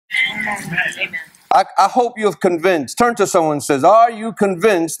Amen. I hope you're convinced. Turn to someone and says, are you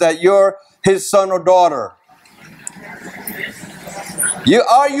convinced that you're his son or daughter?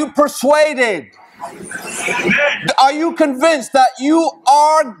 Are you persuaded? Are you convinced that you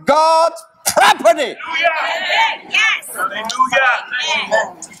are God's property? Yes.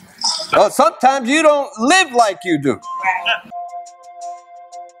 Hallelujah. Well, sometimes you don't live like you do.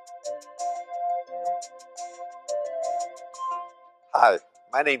 Hi,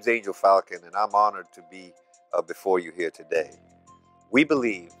 my name's Angel Falcon, and I'm honored to be before you here today. We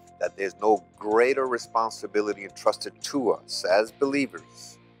believe that there's no greater responsibility entrusted to us as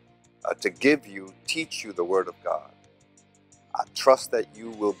believers to teach you the Word of God. I trust that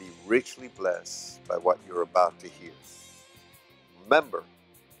you will be richly blessed by what you're about to hear. Remember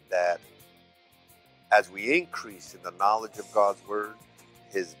that as we increase in the knowledge of God's Word,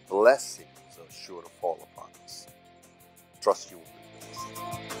 His blessings are sure to fall upon us. Trust you will be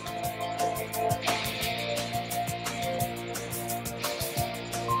blessed.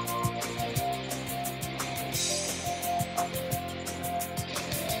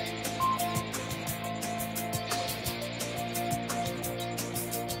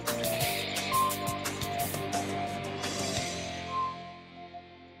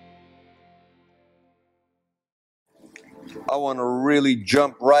 I want to really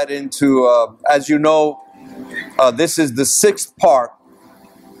jump right into, as you know, this is the 6th part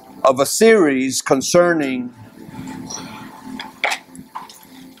of a series concerning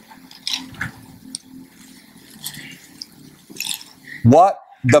what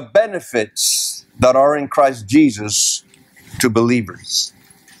the benefits that are in Christ Jesus to believers.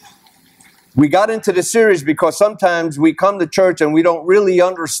 We got into the series because sometimes we come to church and we don't really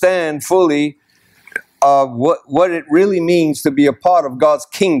understand fully what it really means to be a part of God's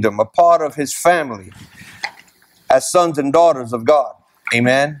kingdom, a part of His family, as sons and daughters of God.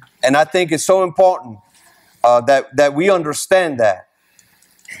 Amen. And I think it's so important that we understand that.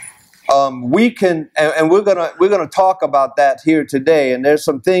 We can, and we're gonna talk about that here today. And there's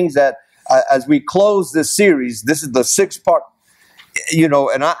some things that as we close this series, this is the 6th part. You know,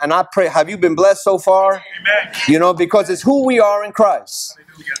 and I pray. Have you been blessed so far? Amen. You know, because it's who we are in Christ.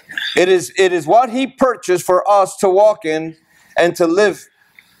 Hallelujah. It is what He purchased for us to walk in and to live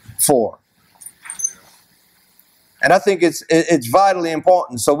for. And I think it's vitally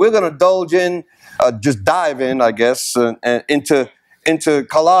important. So we're going to just dive in, I guess, into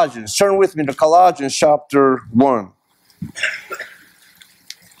Colossians. Turn with me to Colossians chapter 1.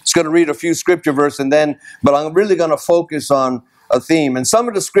 It's going to read a few scripture verses, but I'm really going to focus on a theme. And some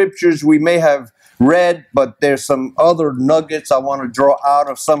of the scriptures we may have read, but there's some other nuggets I want to draw out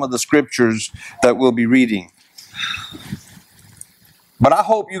of some of the scriptures that we'll be reading. But I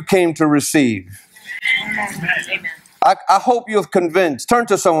hope you came to receive. Amen. I hope you're convinced. Turn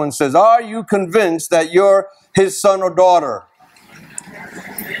to someone and says, are you convinced that you're his son or daughter?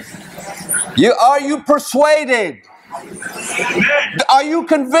 Are you persuaded? Are you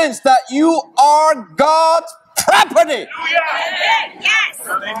convinced that you are God's property? Yes.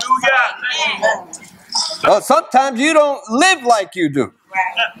 Hallelujah. Well, sometimes you don't live like you do.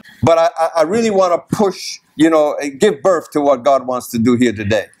 But I really want to push, give birth to what God wants to do here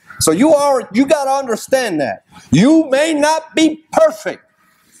today. So you got to understand that. You may not be perfect.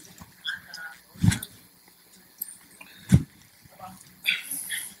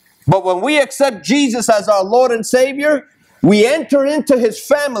 But when we accept Jesus as our Lord and Savior, we enter into His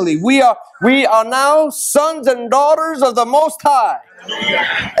family. We are now sons and daughters of the Most High.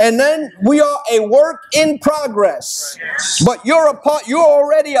 And then we are a work in progress. But you're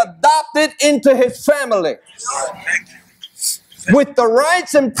already adopted into His family with the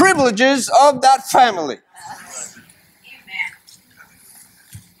rights and privileges of that family.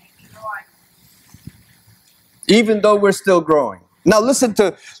 Even though we're still growing. Now let's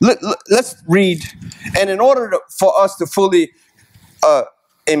read. And in order for us to fully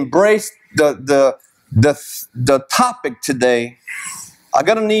embrace the topic today, I'm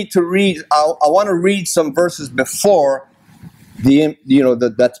gonna need to read. I want to read some verses before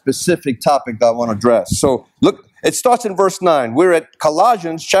that specific topic that I want to address. So look, it starts in verse 9. We're at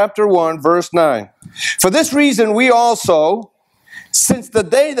Colossians chapter 1, verse 9. For this reason, we also, since the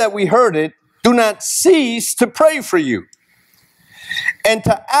day that we heard it, do not cease to pray for you and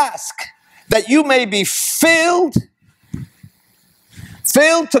to ask that you may be filled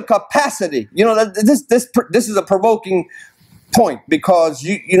to capacity. This is a provoking point because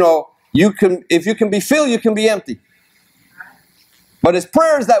you can, if you can be filled, you can be empty. But it's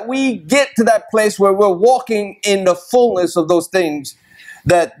prayers that we get to that place where we're walking in the fullness of those things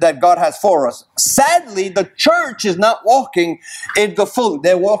that God has for us. Sadly, the church is not walking in the full.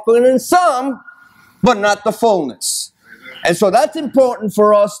 They're walking in some, but not the fullness. And so that's important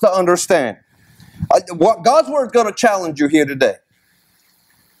for us to understand. What God's word is going to challenge you here today.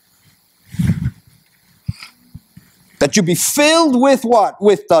 That you be filled with what?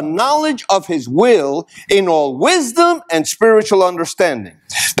 With the knowledge of His will in all wisdom and spiritual understanding.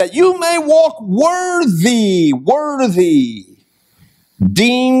 That you may walk worthy,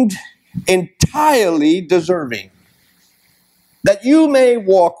 deemed entirely deserving. That you may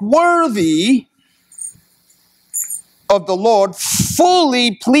walk worthy of the Lord,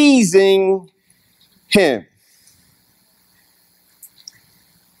 fully pleasing Him.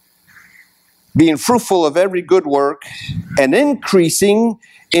 Being fruitful of every good work and increasing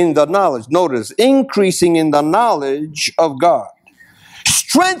in the knowledge. Notice, increasing in the knowledge of God.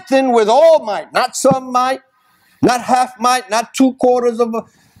 Strengthened with all might, not some might, not half might, not 3/4 of a,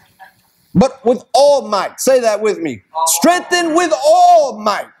 but with all might. Say that with me. Strengthened with all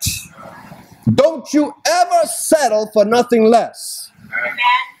might. Don't you ever settle for nothing less.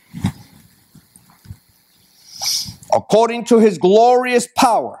 Amen. According to His glorious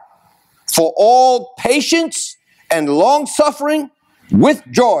power, for all patience and long suffering with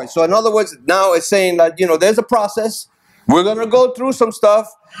joy. So in other words, now it's saying that, there's a process. We're going to go through some stuff.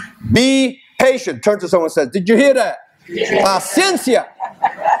 Be patient. Turn to someone and say, did you hear that? Paciencia.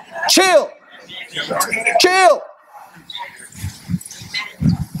 Chill. Chill.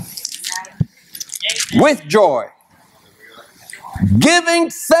 With joy. Giving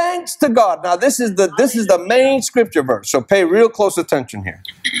thanks to God. Now this is the main scripture verse. So pay real close attention here.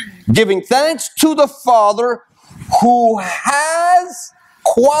 Giving thanks to the Father who has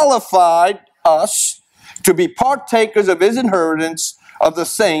qualified us to be partakers of His inheritance of the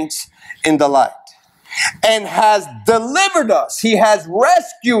saints in the light. And has delivered us. He has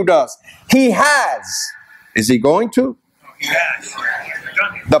rescued us. He has. Is He going to? Yes.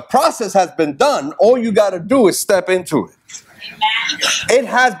 The process has been done. All you got to do is step into it. It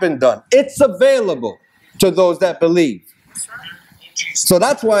has been done. It's available to those that believe. So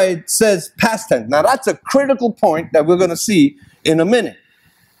that's why it says past tense. Now that's a critical point that we're going to see in a minute.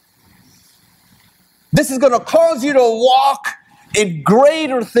 This is going to cause you to walk in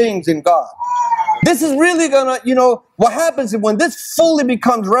greater things in God. This is really going to, what happens is when this fully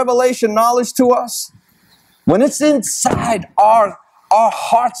becomes revelation knowledge to us, when it's inside our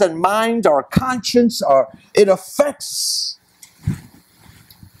hearts and minds, our conscience, it affects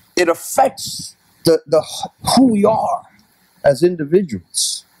the who we are as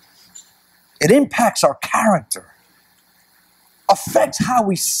individuals. It impacts our character, affects how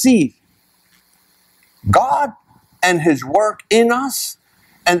we see God and His work in us,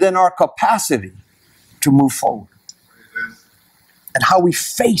 and then our capacity to move forward, and how we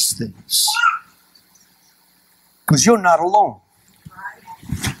face things. Because you're not alone.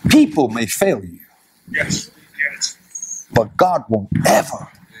 People may fail you. Yes. Yes. But God won't ever.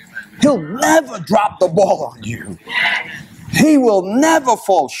 He'll never drop the ball on you. He will never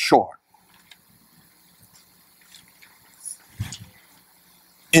fall short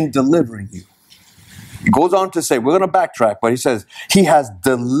in delivering you. He goes on to say, we're going to backtrack, but he says, He has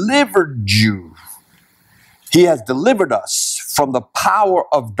delivered you. He has delivered us from the power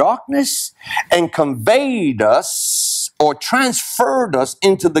of darkness and conveyed us or transferred us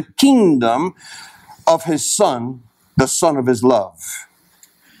into the kingdom of His Son, the Son of His love,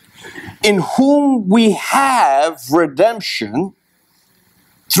 in whom we have redemption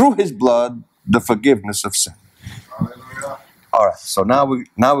through His blood, the forgiveness of sin. Hallelujah. All right, so now we're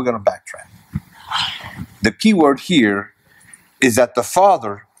going to backtrack. The key word here is that the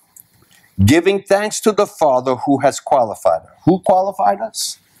Father, giving thanks to the Father who has qualified us. Who qualified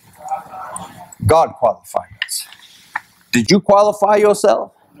us? God qualified us. Did you qualify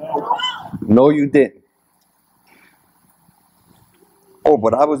yourself? No, you didn't. Oh,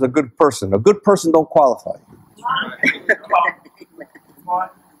 but I was a good person. A good person don't qualify you.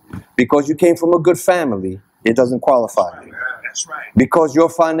 Because you came from a good family, it doesn't qualify you. That's right. Because you're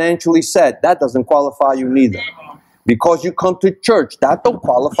financially set, that doesn't qualify you neither. Because you come to church, that don't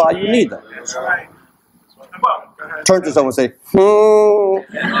qualify you neither. That's right. Come on. Go ahead. Turn to someone and say,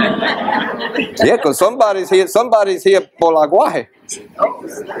 Yeah, because somebody's here por la guaje.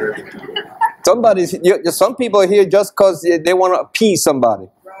 Some people are here just because they want to appease somebody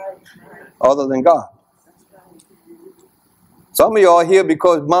other than God. Some of y'all are here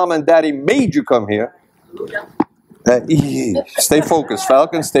because mom and daddy made you come here. Stay focused,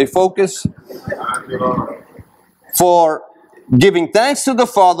 Falcon. Stay focused. For giving thanks to the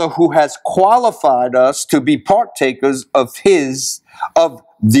Father who has qualified us to be partakers of His of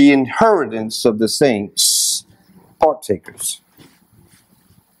the inheritance of the saints, partakers.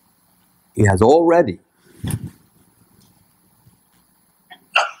 He has already.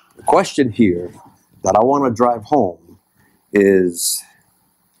 The question here that I want to drive home is,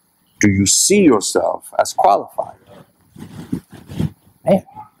 do you see yourself as qualified? Man,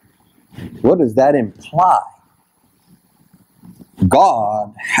 what does that imply?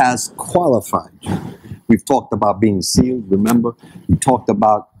 God has qualified you. We've talked about being sealed, remember? We talked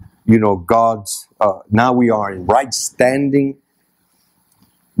about, God's, now we are in right standing.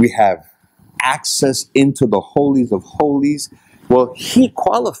 We have access into the holies of holies. Well, He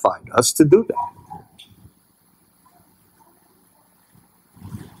qualified us to do that.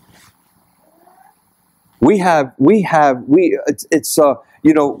 We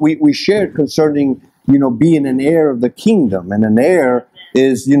shared concerning, being an heir of the kingdom, and an heir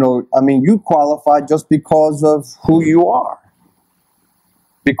is, you qualify just because of who you are,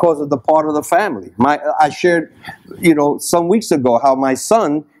 because of the part of the family. I shared, some weeks ago how my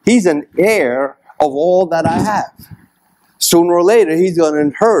son, he's an heir of all that I have. Sooner or later, he's going to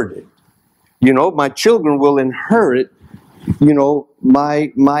inherit it. My children will inherit,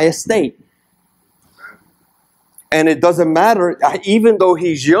 my estate. And it doesn't matter, even though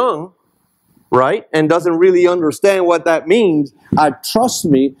he's young, right, and doesn't really understand what that means, trust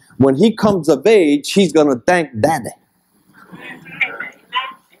me, when he comes of age, he's going to thank Daddy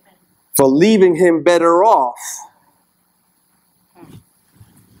for leaving him better off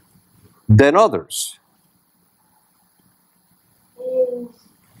than others.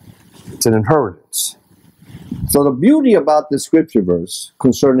 It's an inheritance. So the beauty about this scripture verse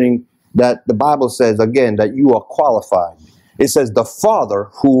concerning that the Bible says, again, that you are qualified. It says the Father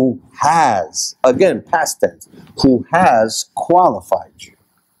who has, again, past tense, who has qualified you.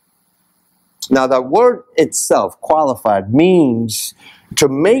 Now, the word itself, qualified, means to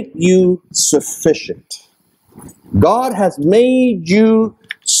make you sufficient. God has made you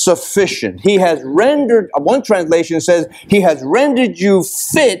sufficient. He has rendered, one translation says, He has rendered you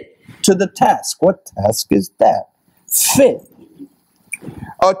fit to the task. What task is that? Fit.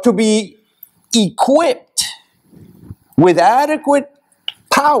 To be equipped with adequate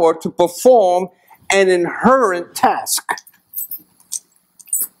power to perform an inherent task.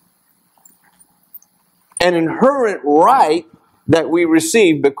 An inherent right that we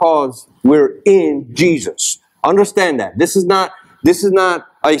receive because we're in Jesus. Understand that. This is not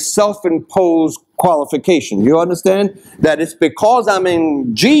a self-imposed qualification. You understand? That it's because I'm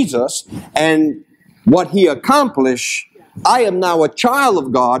in Jesus and what He accomplished, I am now a child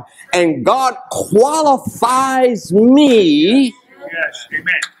of God, and God qualifies me. Yes,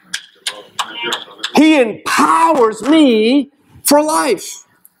 amen. He empowers me for life.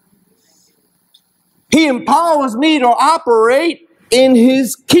 He empowers me to operate in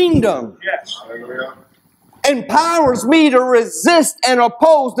His kingdom. Yes. Hallelujah. Empowers me to resist and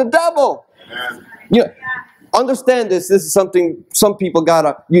oppose the devil. Amen. Understand this. This is something some people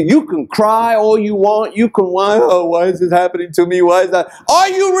gotta. You can cry all you want. You can whine. Oh, why is this happening to me? Why is that? Are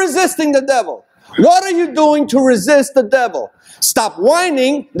you resisting the devil? What are you doing to resist the devil? Stop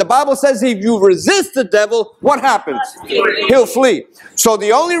whining. The Bible says if you resist the devil, what happens? He'll flee. So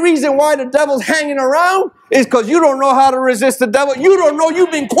the only reason why the devil's hanging around is because you don't know how to resist the devil. You don't know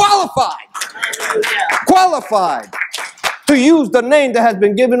you've been qualified. Qualified to use the name that has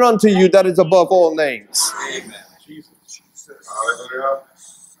been given unto you that is above all names. Amen. Jesus. Hallelujah.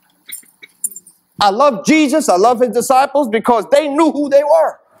 I love Jesus. I love His disciples because they knew who they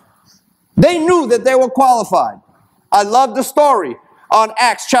were. They knew that they were qualified. I love the story on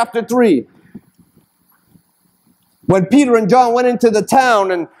Acts chapter 3. When Peter and John went into the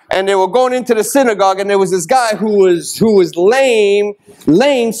town and they were going into the synagogue, and there was this guy who was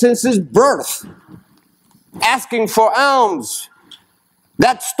lame since his birth, asking for alms.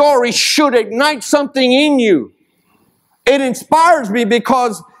 That story should ignite something in you. It inspires me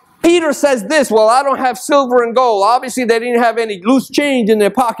because Peter says this, well, I don't have silver and gold. Obviously, they didn't have any loose change in their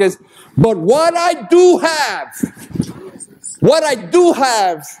pockets. But what I do have,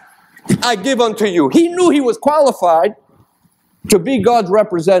 I give unto you. He knew he was qualified to be God's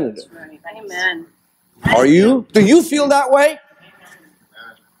representative. Amen. Are you? Do you feel that way?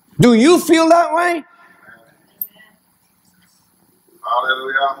 Do you feel that way?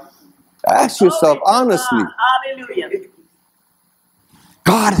 Hallelujah. Ask yourself honestly. Hallelujah.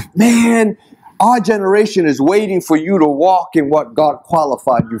 God, man, our generation is waiting for you to walk in what God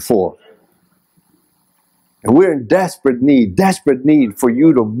qualified you for. And we're in desperate need for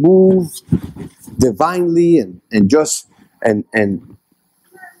you to move divinely and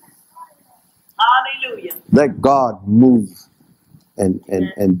Hallelujah. let God move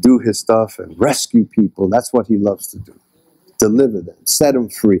and do his stuff and rescue people. That's what he loves to do. Deliver them, set them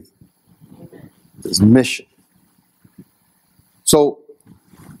free. His mission. So,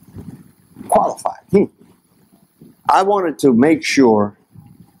 qualified. I wanted to make sure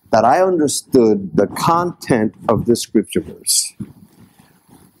that I understood the content of this scripture verse.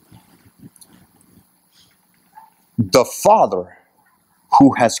 The Father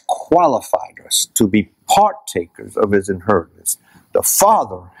who has qualified us to be partakers of his inheritance. The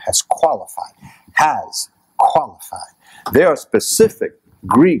Father has qualified. There are specific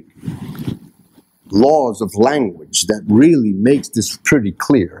Greek laws of language that really makes this pretty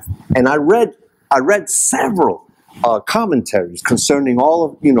clear. And I read several commentaries concerning all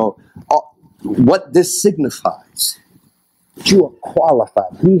of, what this signifies. You are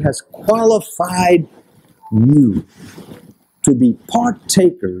qualified. He has qualified you to be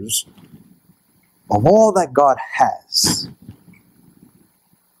partakers of all that God has.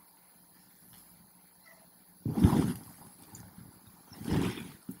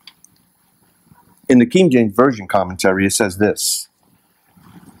 In the King James Version commentary, it says this.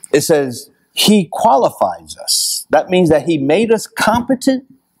 It says, he qualifies us. That means that he made us competent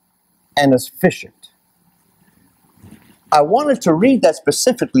and sufficient. I wanted to read that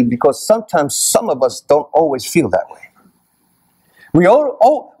specifically because sometimes some of us don't always feel that way. We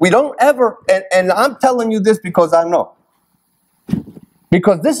don't ever, and I'm telling you this because I know.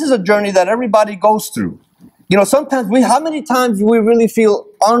 Because this is a journey that everybody goes through. Sometimes how many times do we really feel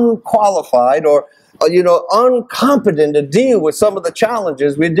unqualified or uncompetent to deal with some of the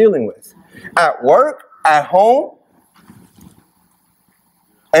challenges we're dealing with? At work, at home,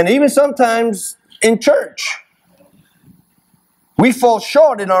 and even sometimes in church. We fall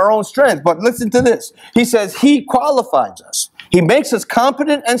short in our own strength, but listen to this. He says he qualifies us. He makes us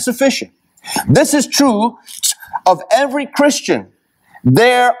competent and sufficient. This is true of every Christian.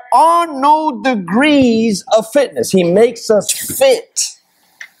 There are no degrees of fitness. He makes us fit.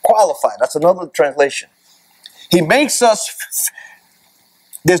 Qualified. That's another translation. He makes us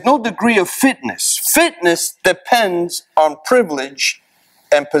there's no degree of fitness. Fitness depends on privilege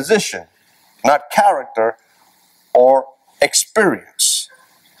and position, not character or experience.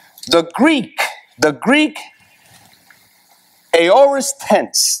 The Greek aorist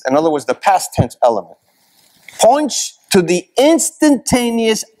tense, in other words, the past tense element, points to the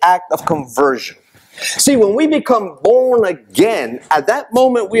instantaneous act of conversion. See, when we become born again, at that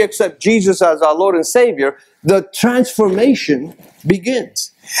moment we accept Jesus as our Lord and Savior, the transformation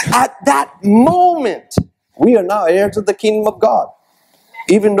begins. At that moment, we are now heirs of the kingdom of God,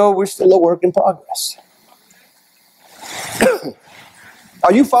 even though we're still a work in progress.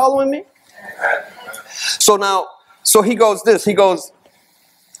 Are you following me? So he goes,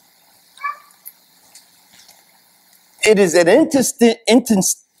 it is an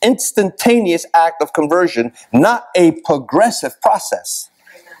instantaneous act of conversion, not a progressive process.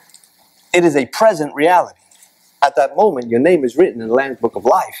 It is a present reality. At that moment, your name is written in the Lamb's Book of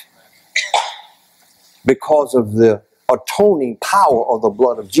Life because of the atoning power of the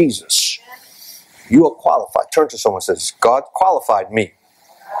blood of Jesus. You are qualified. Turn to someone and says, God qualified me.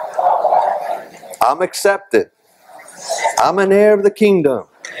 I'm accepted. I'm an heir of the kingdom.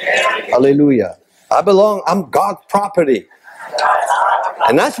 Hallelujah. I'm God's property.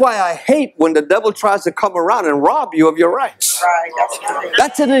 And that's why I hate when the devil tries to come around and rob you of your rights.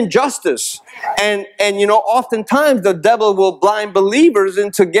 That's an injustice. And oftentimes the devil will blind believers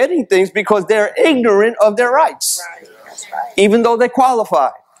into getting things because they're ignorant of their rights. Even though they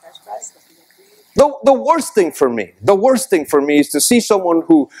qualify. The worst thing for me is to see someone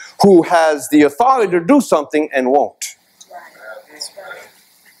who has the authority to do something and won't.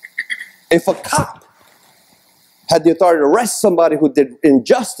 If a cop had the authority to arrest somebody who did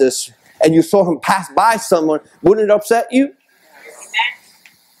injustice and you saw him pass by someone, wouldn't it upset you?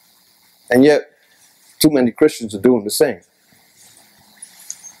 And yet, too many Christians are doing the same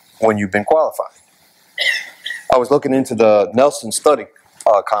when you've been qualified. I was looking into the Nelson Study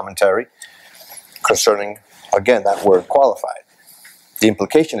commentary concerning, again, that word qualified. The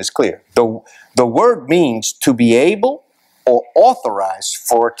implication is clear. The word means to be able or authorized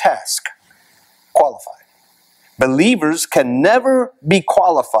for a task. Qualified. Believers can never be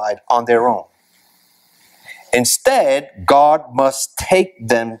qualified on their own. Instead, God must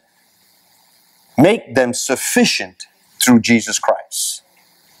make them sufficient through Jesus Christ.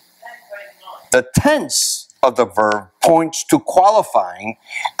 The tense of the verb points to qualifying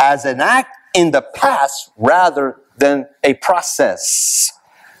as an act in the past rather than a process.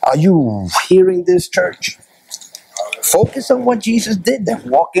 Are you hearing this, church? Focus on what Jesus did, then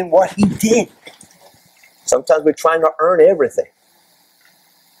walk in what he did. Sometimes we're trying to earn everything.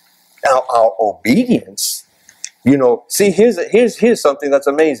 Now, our obedience, you know, see, here's something that's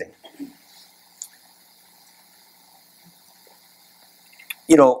amazing.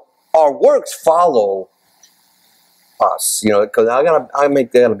 You know, our works follow us, you know, because I gotta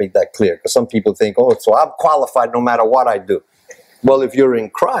make that clear, because some people think, oh, so I'm qualified no matter what I do. Well, if you're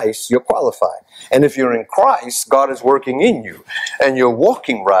in Christ, you're qualified. And if you're in Christ, God is working in you. And you're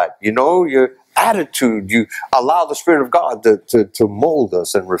walking right. You know, your attitude, you allow the Spirit of God to mold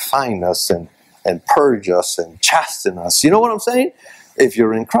us and refine us and purge us and chasten us. You know what I'm saying? If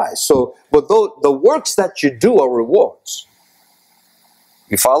you're in Christ. So, but the works that you do are rewards.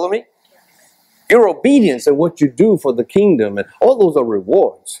 You follow me? Your obedience and what you do for the kingdom, and all those are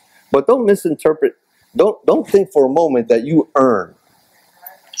rewards. But don't misinterpret. Don't think for a moment that you earn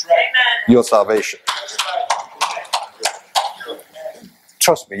your salvation.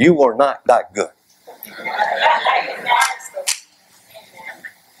 Trust me, you are not that good.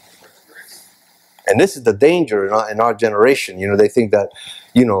 And this is the danger in our generation. You know, they think that,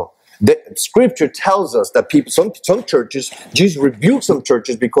 you know, the Scripture tells us that people, some churches, Jesus rebuked some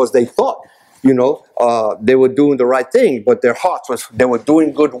churches because they thought, you know, they were doing the right thing, but their hearts they were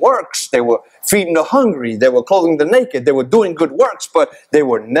doing good works. They were feeding the hungry. They were clothing the naked. They were doing good works, but they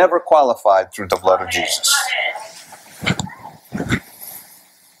were never qualified through the blood of Jesus.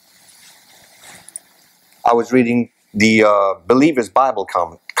 I was reading the Believer's Bible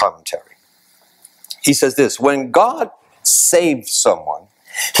commentary. He says this: when God saves someone,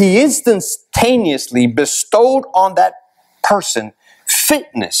 He instantaneously bestowed on that person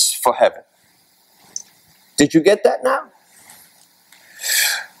fitness for heaven. Did you get that now?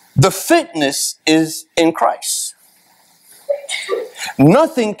 The fitness is in Christ.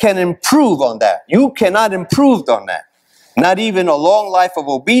 Nothing can improve on that. You cannot improve on that. Not even a long life of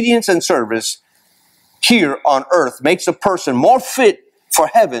obedience and service here on earth makes a person more fit for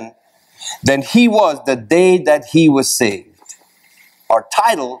heaven than he was the day that he was saved. Our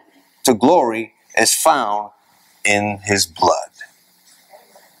title to glory is found in His blood.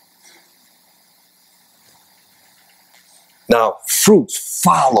 Now, fruits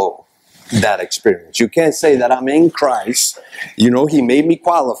follow that experience. You can't say that I'm in Christ, you know, He made me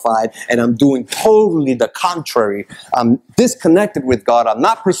qualified, and I'm doing totally the contrary. I'm disconnected with God. I'm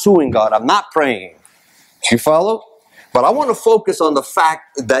not pursuing God. I'm not praying. You follow? But I want to focus on the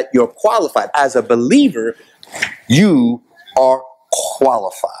fact that you're qualified. As a believer, you are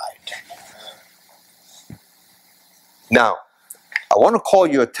qualified. Now, I want to call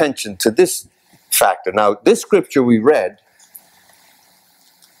your attention to this factor. Now, this scripture we read,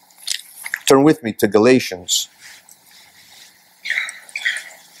 turn with me to Galatians.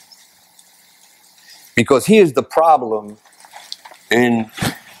 Because here's the problem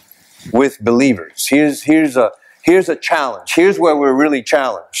with believers. Here's a challenge. Here's where we're really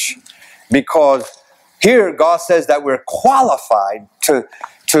challenged. Because here God says that we're qualified to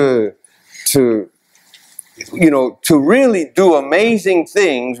really do amazing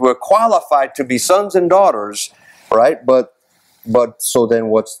things. We're qualified to be sons and daughters, right? But so then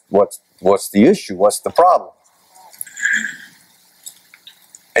what's the issue? What's the problem?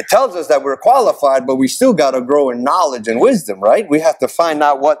 It tells us that we're qualified, but we still got to grow in knowledge and wisdom, right? We have to find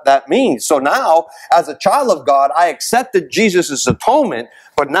out what that means. So now, as a child of God, I accepted Jesus' atonement,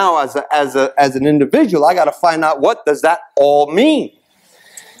 but now as an individual, I got to find out, what does that all mean?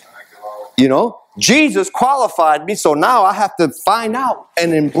 You know, Jesus qualified me, so now I have to find out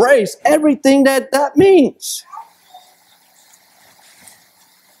and embrace everything that means.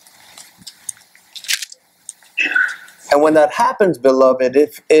 And when that happens, beloved,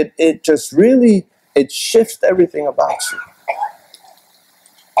 it just really, it shifts everything about you.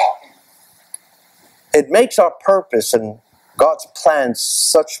 It makes our purpose and God's plans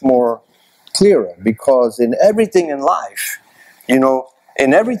such more clearer, because in everything in life, you know,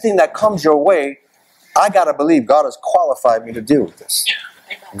 in everything that comes your way, I got to believe God has qualified me to deal with this.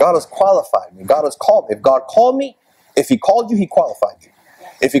 God has qualified me. God has called me. If God called me, if He called you, He qualified you.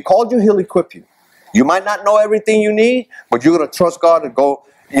 If He called you, He'll equip you. You might not know everything you need, but you're going to trust God to go,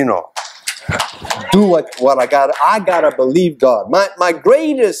 you know, do what I got. I got to believe God. My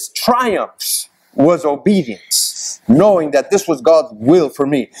greatest triumphs was obedience, knowing that this was God's will for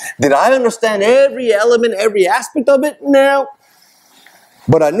me. Did I understand every element, every aspect of it? No.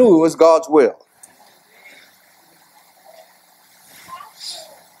 But I knew it was God's will.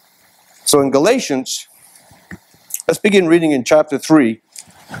 So in Galatians, let's begin reading in chapter 3,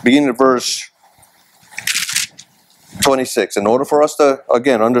 beginning at verse 26. In order for us to,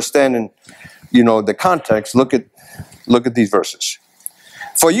 again, understand the context, look at these verses.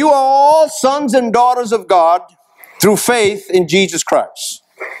 For you are all sons and daughters of God through faith in Jesus Christ.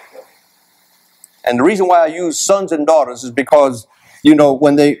 And the reason why I use sons and daughters is because, you know,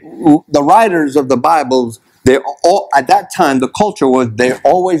 when the writers of the Bibles, they all, at that time, the culture was they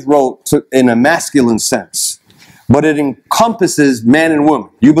always wrote in a masculine sense. But it encompasses man and woman.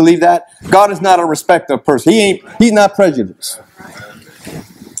 You believe that? God is not a respecter of person. He's not prejudiced.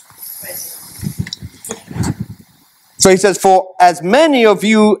 So he says, for as many of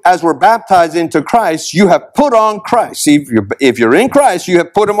you as were baptized into Christ, you have put on Christ. See, if you're in Christ, you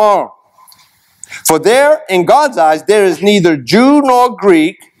have put him on. For there, in God's eyes, there is neither Jew nor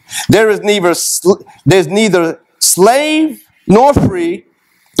Greek. There's neither slave nor free.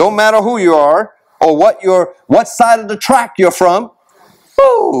 Don't matter who you are or what side of the track you're from.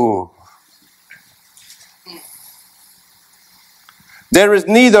 Ooh. There is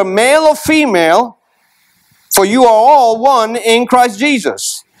neither male or female, for you are all one in Christ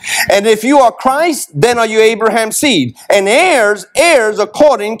Jesus. And if you are Christ, then are you Abraham's seed, and heirs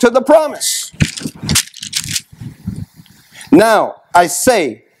according to the promise. Now, I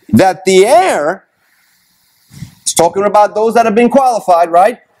say that the heir, it's talking about those that have been qualified,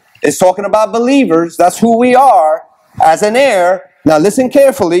 right? It's talking about believers. That's who we are as an heir. Now, listen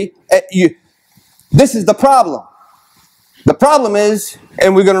carefully. This is the problem. The problem is,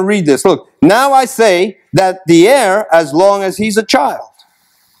 and we're going to read this. Look, now I say that the heir, as long as he's a child,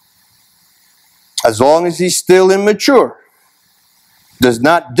 as long as he's still immature, does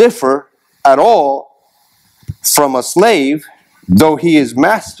not differ at all from a slave, though he is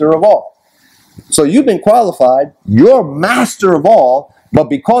master of all. So you've been qualified, you're master of all, but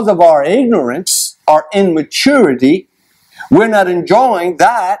because of our ignorance, our immaturity, we're not enjoying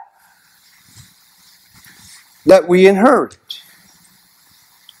that we inherit.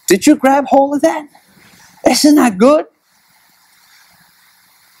 Did you grab hold of that? Isn't that good?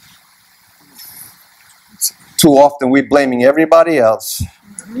 Too often we're blaming everybody else.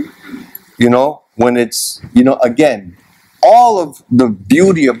 You know, when it's, you know, again, all of the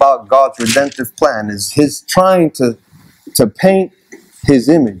beauty about God's redemptive plan is His trying to paint His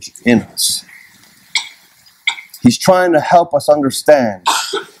image in us. He's trying to help us understand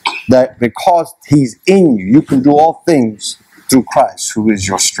that because He's in you, you can do all things through Christ, who is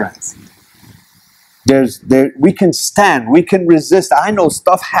your strength. We can stand, we can resist. I know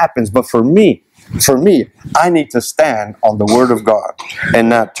stuff happens, but for me, I need to stand on the Word of God and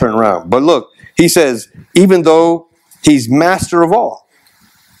not turn around. But look, he says, even though he's master of all,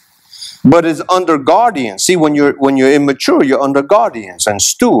 but is under guardians. See, when you're immature, you're under guardians and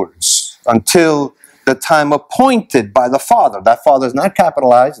stewards until the time appointed by the Father. That Father is not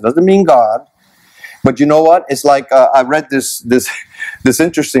capitalized. It doesn't mean God. But you know what? It's like I read this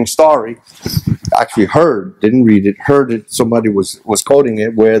interesting story. Actually didn't read it, heard it. Somebody was quoting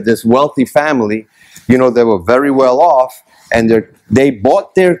it, where this wealthy family, you know, they were very well off, and they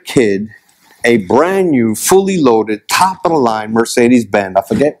bought their kid a brand new, fully loaded, top of the line Mercedes-Benz. I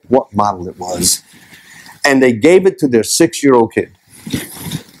forget what model it was, and they gave it to their 6-year-old kid.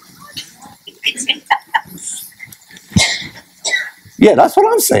 Yeah, that's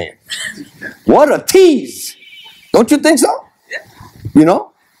what I'm saying. What a tease. Don't you think so? You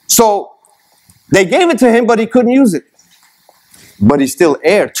know? So, they gave it to him, but he couldn't use it. But he's still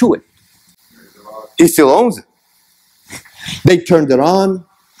heir to it. He still owns it. They turned it on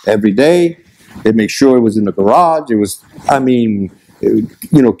every day. They make sure it was in the garage. It was,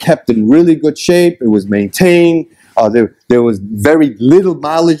 kept in really good shape. It was maintained. There was very little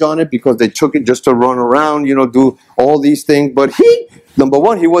mileage on it because they took it just to run around, do all these things. But number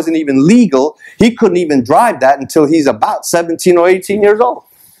one, he wasn't even legal. He couldn't even drive that until he's about 17 or 18 years old.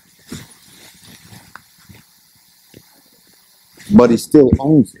 But he still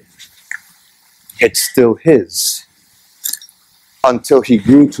owns it. It's still his. Until he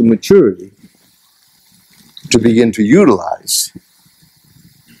grew to maturity to begin to utilize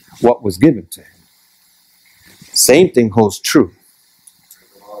what was given to him. Same thing holds true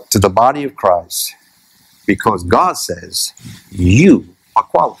to the body of Christ, because God says you are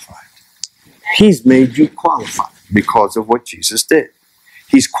qualified. He's made you qualified because of what Jesus did.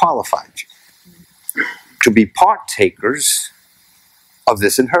 He's qualified you to be partakers of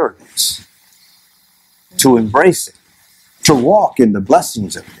this inheritance, to embrace it, to walk in the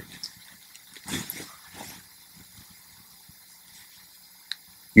blessings of it.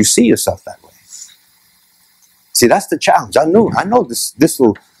 You see yourself that way. See, that's the challenge. I know this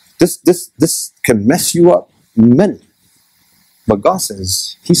can mess you up mentally. But God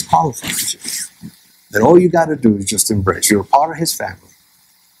says He's qualified you. That all you got to do is just embrace. You're a part of His family.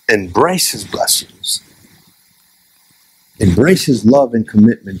 Embrace His blessings. Embrace His love and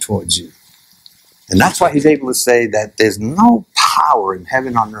commitment towards you. And that's why He's able to say that there's no power in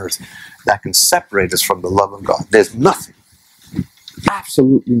heaven on earth that can separate us from the love of God. There's nothing.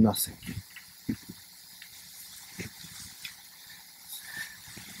 Absolutely nothing.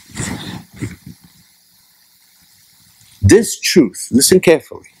 This truth, listen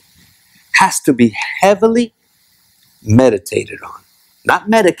carefully, has to be heavily meditated on. Not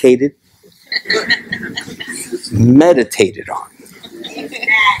medicated, meditated on.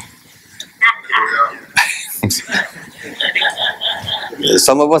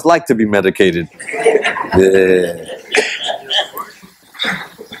 Some of us like to be medicated. Yeah.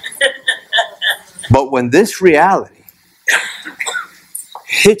 But when this reality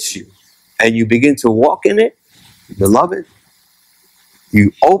hits you and you begin to walk in it, beloved,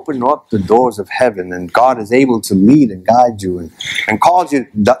 you open up the doors of heaven and God is able to lead and guide you and cause you.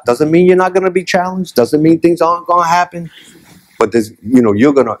 Doesn't mean you're not going to be challenged. Doesn't mean things aren't going to happen. But there's,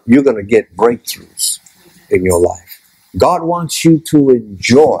 you're gonna get breakthroughs in your life. God wants you to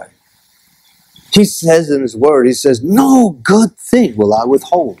enjoy. He says in His Word, He says, "No good thing will I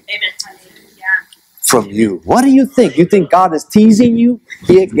withhold from you." What do you think? You think God is teasing you?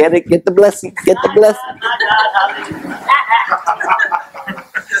 Here, get it, get the blessing, get the blessing.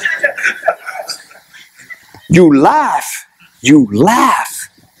 You laugh,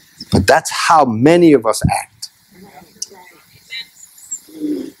 but that's how many of us act.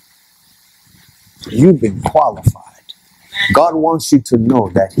 You've been qualified. God wants you to know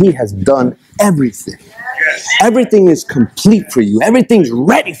that He has done everything. Everything is complete for you. Everything's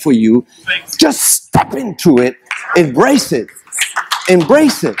ready for you. Just step into it. Embrace it.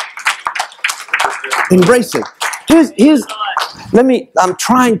 Embrace it. Embrace it.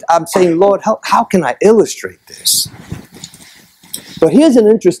 I'm saying, Lord, how can I illustrate this? But here's an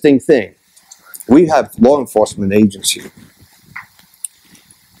interesting thing. We have law enforcement agents here.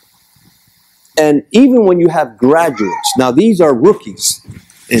 And even when you have graduates, now these are rookies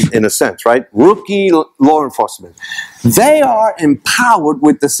in a sense, right? Rookie law enforcement. They are empowered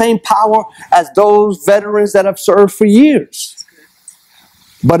with the same power as those veterans that have served for years.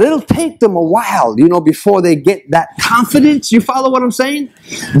 But it'll take them a while, before they get that confidence. You follow what I'm saying?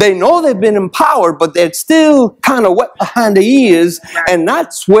 They know they've been empowered, but they're still kind of wet behind the ears. And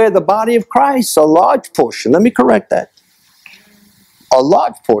that's where the body of Christ, a large portion, let me correct that. A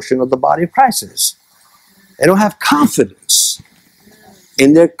large portion of the body of Christ is. They don't have confidence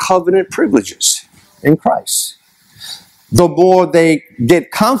in their covenant privileges in Christ. The more they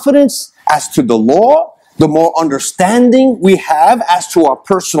get confidence as to the law, the more understanding we have as to our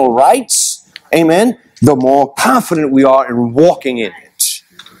personal rights, amen, the more confident we are in walking in it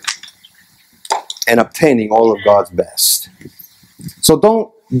and obtaining all of God's best. So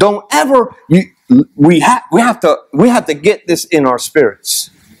don't ever, we have to get this in our spirits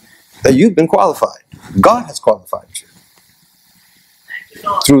that you've been qualified. God has qualified you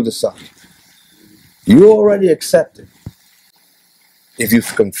through the Son. You're already accepted if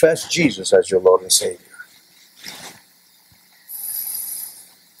you've confessed Jesus as your Lord and Savior.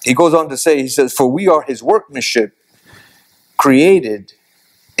 He goes on to say, he says, "For we are His workmanship, created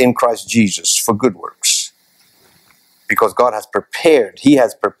in Christ Jesus for good works." Because God has prepared, He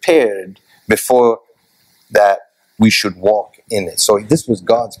has prepared before that we should walk in it. So this was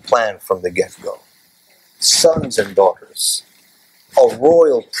God's plan from the get-go. Sons and daughters, a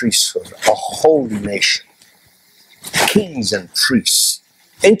royal priesthood, a holy nation, kings and priests.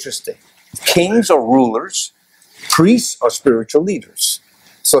 Interesting. Kings are rulers, priests are spiritual leaders.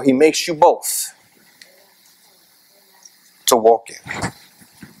 So He makes you both to walk in.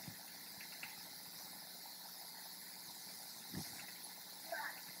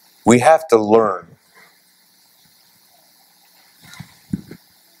 We have to learn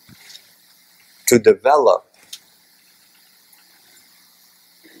to develop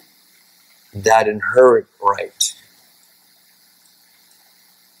that inherent right.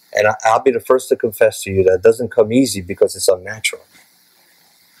 And I'll be the first to confess to you that doesn't come easy because it's unnatural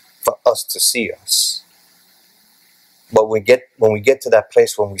for us to see us. But when we get to that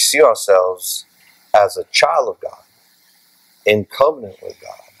place when we see ourselves as a child of God, in covenant with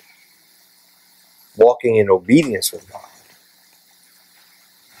God, walking in obedience with God,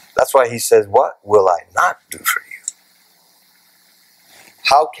 that's why He says, "What will I not do for you?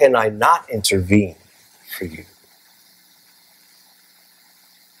 How can I not intervene for you?"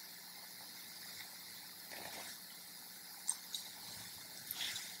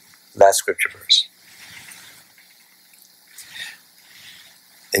 Last scripture verse.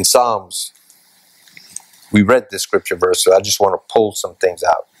 In Psalms, we read this scripture verse, so I just want to pull some things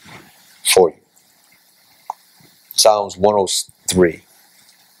out for you. Psalms 103.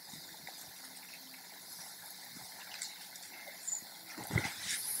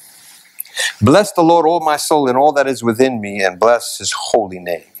 Bless the Lord, O my soul, and all that is within me, and bless his holy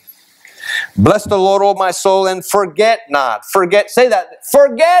name. Bless the Lord, O my soul, and forget not. Forget, say that.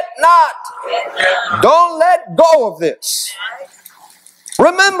 Forget not. Don't let go of this.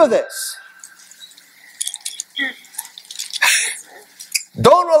 Remember this.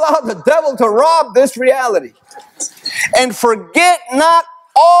 Don't allow the devil to rob this reality. And forget not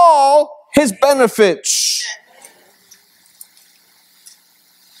all his benefits.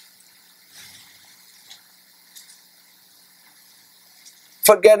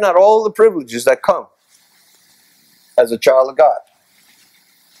 Forget not all the privileges that come as a child of God.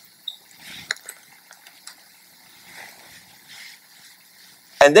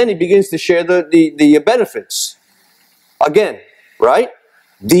 And then he begins to share the benefits. Again, right?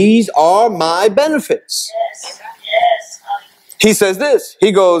 These are my benefits. Yes. Yes. He says this.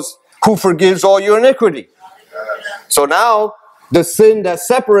 He goes, who forgives all your iniquity. So now, the sin that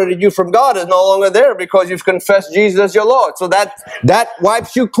separated you from God is no longer there because you've confessed Jesus as your Lord. So that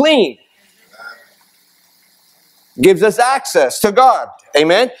wipes you clean. Gives us access to God.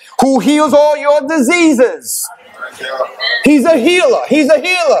 Amen. Who heals all your diseases. He's a healer. He's a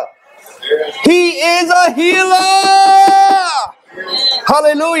healer. He is a healer.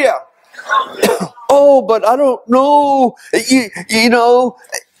 Hallelujah. Oh, but I don't know. You know.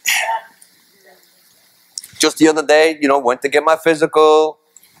 Just the other day, went to get my physical.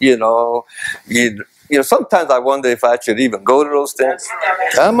 Sometimes I wonder if I should even go to those things.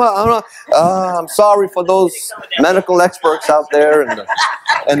 I'm sorry for those medical experts out there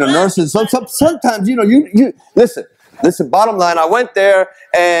and the nurses. Sometimes, you listen. Bottom line, I went there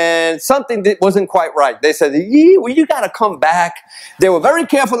and something wasn't quite right. They said, you got to come back. They were very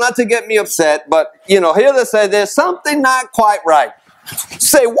careful not to get me upset, but here they said there's something not quite right.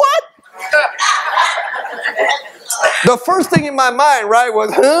 Say what? The first thing in my mind, right,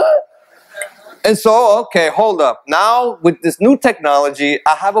 was, huh? And so, okay, hold up. Now, with this new technology,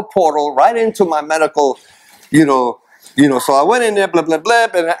 I have a portal right into my medical, so I went in there, blah, blah, blah,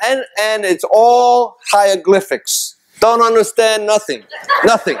 and it's all hieroglyphics. Don't understand nothing.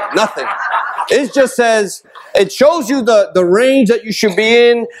 Nothing. It just says, it shows you the range that you should be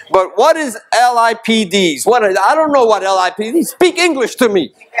in, but what is LIPDs? I don't know what LIPDs. Speak English to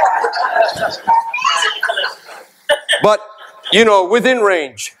me. But, within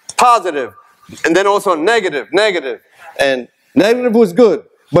range, positive, and then also negative. And negative was good,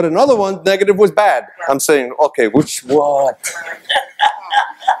 but another one, negative was bad. I'm saying, okay, what?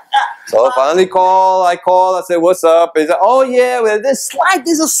 So finally I call, I say, what's up? He said, oh yeah, well, there's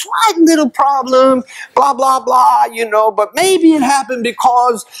a slight little problem, blah, blah, blah, but maybe it happened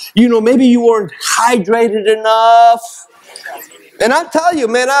because, maybe you weren't hydrated enough. And I tell you,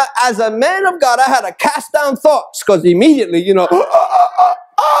 man, as a man of God, I had to cast down thoughts because immediately,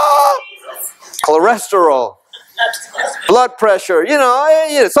 cholesterol, blood pressure,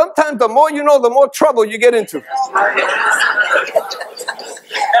 sometimes the more you know, the more trouble you get into.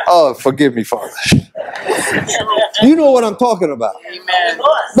 Oh, forgive me, Father. You know what I'm talking about. Amen.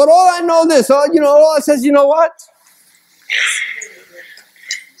 But all I know this, all I says, you know what?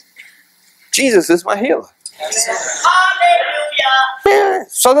 Jesus is my healer. Hallelujah.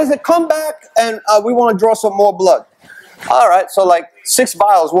 So they said, come back and we want to draw some more blood. All right, so like 6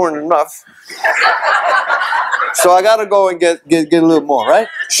 vials weren't enough. So I got to go and get a little more, right?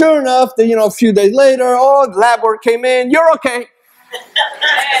 Sure enough, a few days later, the lab work came in. You're okay.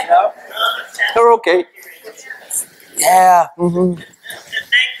 You're okay. Yeah. Mm-hmm. Thank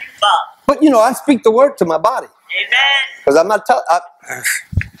you, Bob. But, I speak the word to my body. Amen. Because I'm not telling...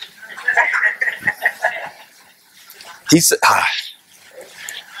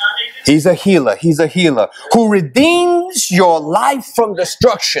 He's a healer. He's a healer who redeems your life from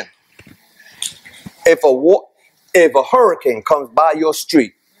destruction. If a hurricane comes by your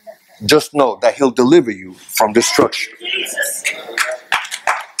street, just know that he'll deliver you from destruction. Jesus.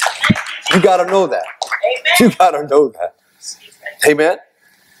 You got to know that. Amen. You got to know that. Amen.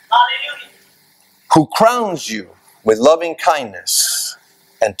 Hallelujah. Who crowns you with loving kindness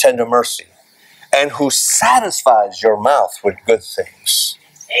and tender mercy, and who satisfies your mouth with good things,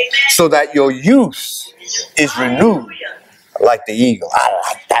 Amen. so that your youth is renewed like the eagle. I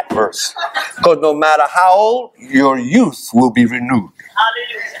like that verse. Because no matter how old, your youth will be renewed.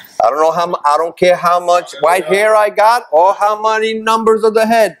 Hallelujah. I don't care how much white hair I got or how many numbers of the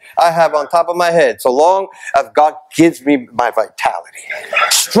head I have on top of my head. So long as God gives me my vitality,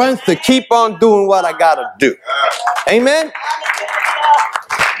 strength to keep on doing what I got to do. Amen.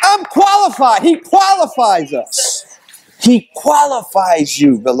 I'm qualified. He qualifies us. He qualifies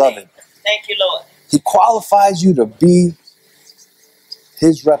you, beloved. Thank you, Lord. He qualifies you to be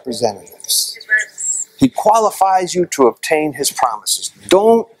his representatives. He qualifies you to obtain his promises.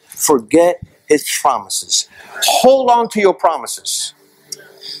 Don't forget his promises. Hold on to your promises.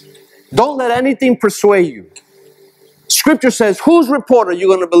 Don't let anything persuade you. Scripture says, whose report are you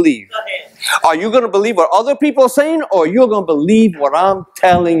going to believe? Go ahead. Are you going to believe what other people are saying, or you're going to believe what I'm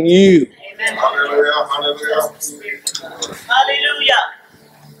telling you? Amen. Hallelujah. Hallelujah. Hallelujah.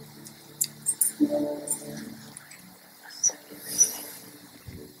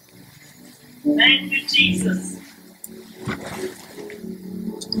 Thank you, Jesus.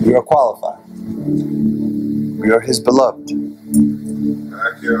 We are qualified. We are his beloved.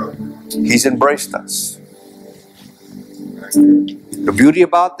 Thank you. He's embraced us. Thank you. The beauty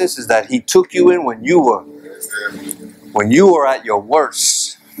about this is that he took you in when you were at your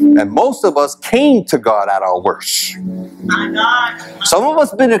worst. And most of us came to God at our worst. My God. Some of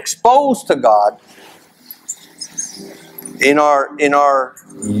us been exposed to God in our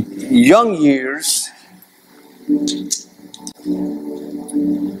young years.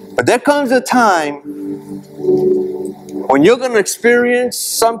 But there comes a time when you're going to experience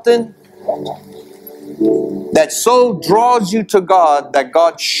something that so draws you to God that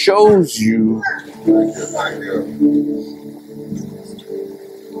God shows you Thank you. Thank you.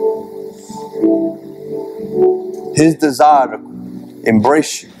 his desire to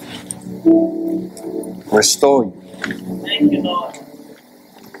embrace you, restore you, Thank you, Lord.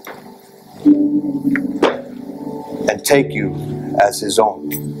 and take you as his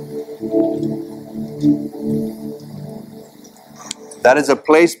own. That is a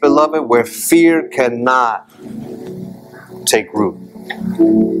place, beloved, where fear cannot take root.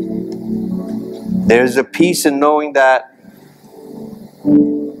 There's a peace in knowing that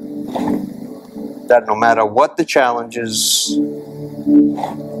no matter what the challenges,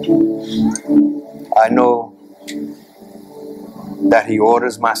 I know that he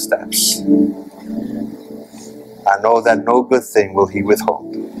orders my steps. I know that no good thing will he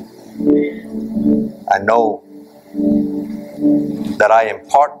withhold. I know that I am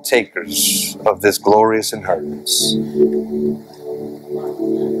partakers of this glorious inheritance.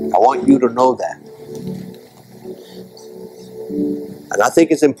 I want you to know that. And I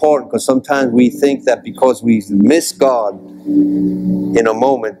think it's important because sometimes we think that because we miss God in a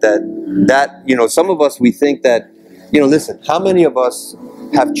moment that some of us, we think that, listen, how many of us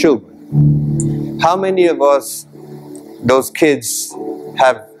have children? How many of us, those kids,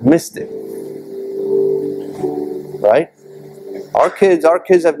 have missed it? Right? Our kids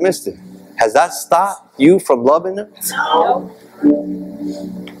have missed it. Has that stopped you from loving them? No.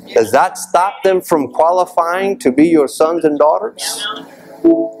 Does that stop them from qualifying to be your sons and daughters?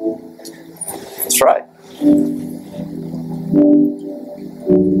 That's right.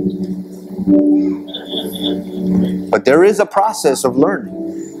 But there is a process of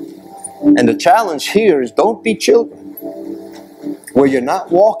learning. And the challenge here is don't be children, where you're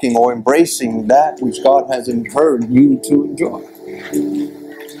not walking or embracing that which God has heard you to enjoy.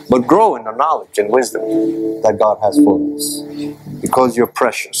 But grow in the knowledge and wisdom that God has for us. Because you're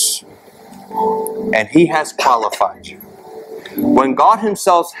precious. And he has qualified you. When God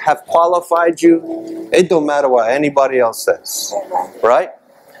himself have qualified you, it don't matter what anybody else says. Right?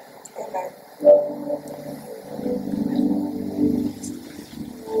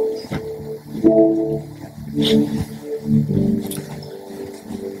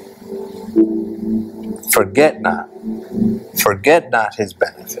 Forget not his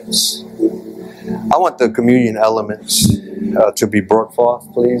benefits. I want the communion elements to be brought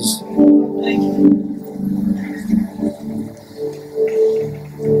forth, please. Thank you.